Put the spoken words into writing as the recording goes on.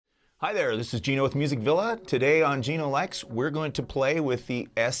Hi there, this is Gino with Music Villa. Today on Gino Likes, we're going to play with the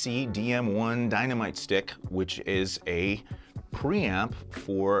SE DM1 Dynamite stick, which is a preamp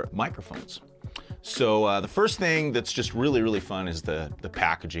for microphones. So the first thing that's just really fun is the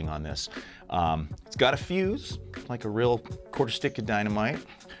packaging on this. It's got a fuse, like a real quarter stick of dynamite.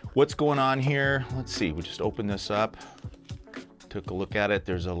 What's going on here? Let's see, we just opened this up, took a look at it.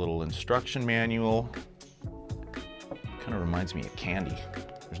 There's a little instruction manual. Kind of reminds me of candy.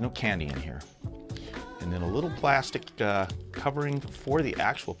 There's no candy in here. And then a little plastic covering for the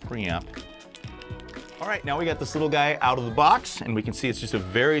actual preamp. All right, now we got this little guy out of the box, and we can see it's just a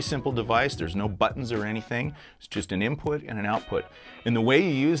very simple device. There's no buttons or anything. It's just an input and an output. And the way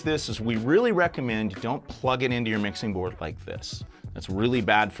you use this is we really recommend you don't plug it into your mixing board like this. That's really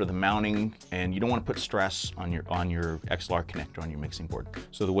bad for the mounting, and you don't want to put stress on your XLR connector on your mixing board.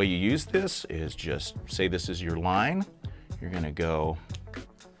 So the way you use this is just say this is your line. You're gonna go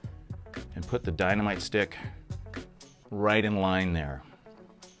and put the dynamite stick right in line there.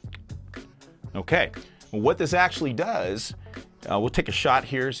 Okay, well, what this actually does, we'll take a shot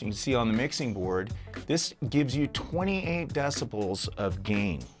here so you can see on the mixing board, this gives you 28 decibels of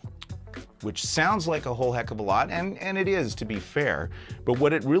gain, which sounds like a whole heck of a lot, and it is, to be fair. But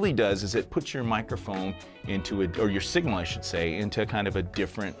what it really does is it puts your microphone into or your signal, I should say, into kind of a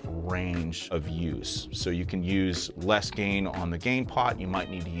different range of use. So you can use less gain on the gain pot. You might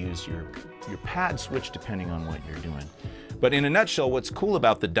need to use your pad switch depending on what you're doing. But in a nutshell, what's cool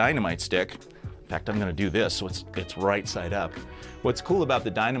about the dynamite stick, in fact, I'm gonna do this so it's right side up. What's cool about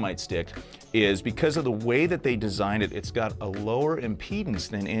the dynamite stick is because of the way that they designed it, it's got a lower impedance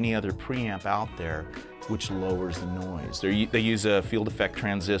than any other preamp out there, which lowers the noise. They use a field effect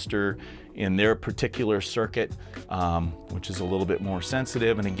transistor in their particular circuit, which is a little bit more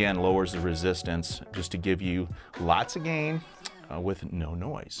sensitive, and again, lowers the resistance just to give you lots of gain with no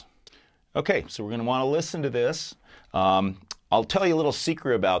noise. Okay, so we're gonna wanna listen to this. I'll tell you a little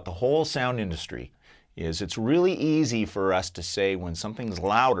secret about the whole sound industry is it's really easy for us to say when something's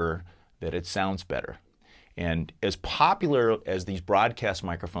louder that it sounds better. And as popular as these broadcast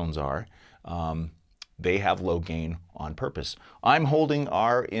microphones are, they have low gain on purpose. I'm holding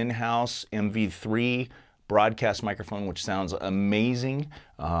our in-house MV3 broadcast microphone, which sounds amazing.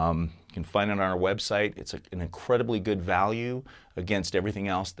 You can find it on our website. It's an incredibly good value against everything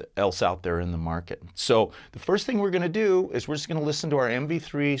else out there in the market. So the first thing we're gonna do is we're just gonna listen to our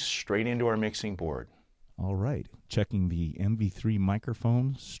MV3 straight into our mixing board. All right, checking the MV3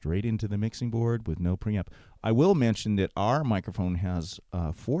 microphone straight into the mixing board with no preamp. I will mention that our microphone has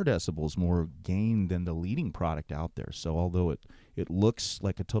 4 decibels more gain than the leading product out there. So although it looks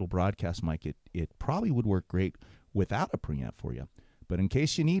like a total broadcast mic, it probably would work great without a preamp for you. But in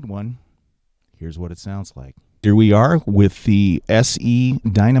case you need one, here's what it sounds like. Here we are with the SE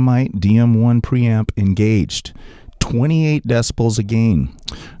Dynamite DM1 preamp engaged. 28 decibels a gain.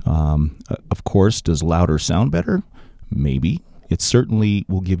 Of course, does louder sound better? Maybe. It certainly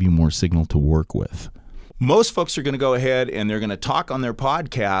will give you more signal to work with. Most folks are going to go ahead and they're going to talk on their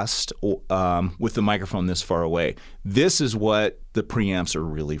podcast with the microphone this far away. This is what the preamps are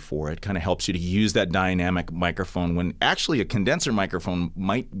really for. It kind of helps you to use that dynamic microphone when actually a condenser microphone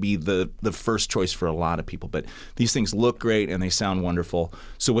might be the first choice for a lot of people. But these things look great and they sound wonderful.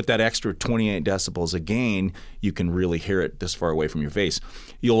 So with that extra 28 decibels of gain, you can really hear it this far away from your face.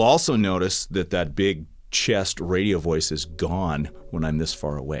 You'll also notice that that big chest radio voice is gone when I'm this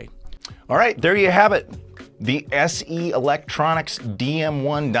far away. All right, there you have it. The SE Electronics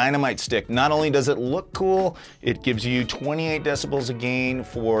DM1 Dynamite stick. Not only does it look cool, it gives you 28 decibels of gain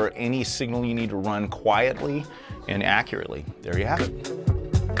for any signal you need to run quietly and accurately. There you have it.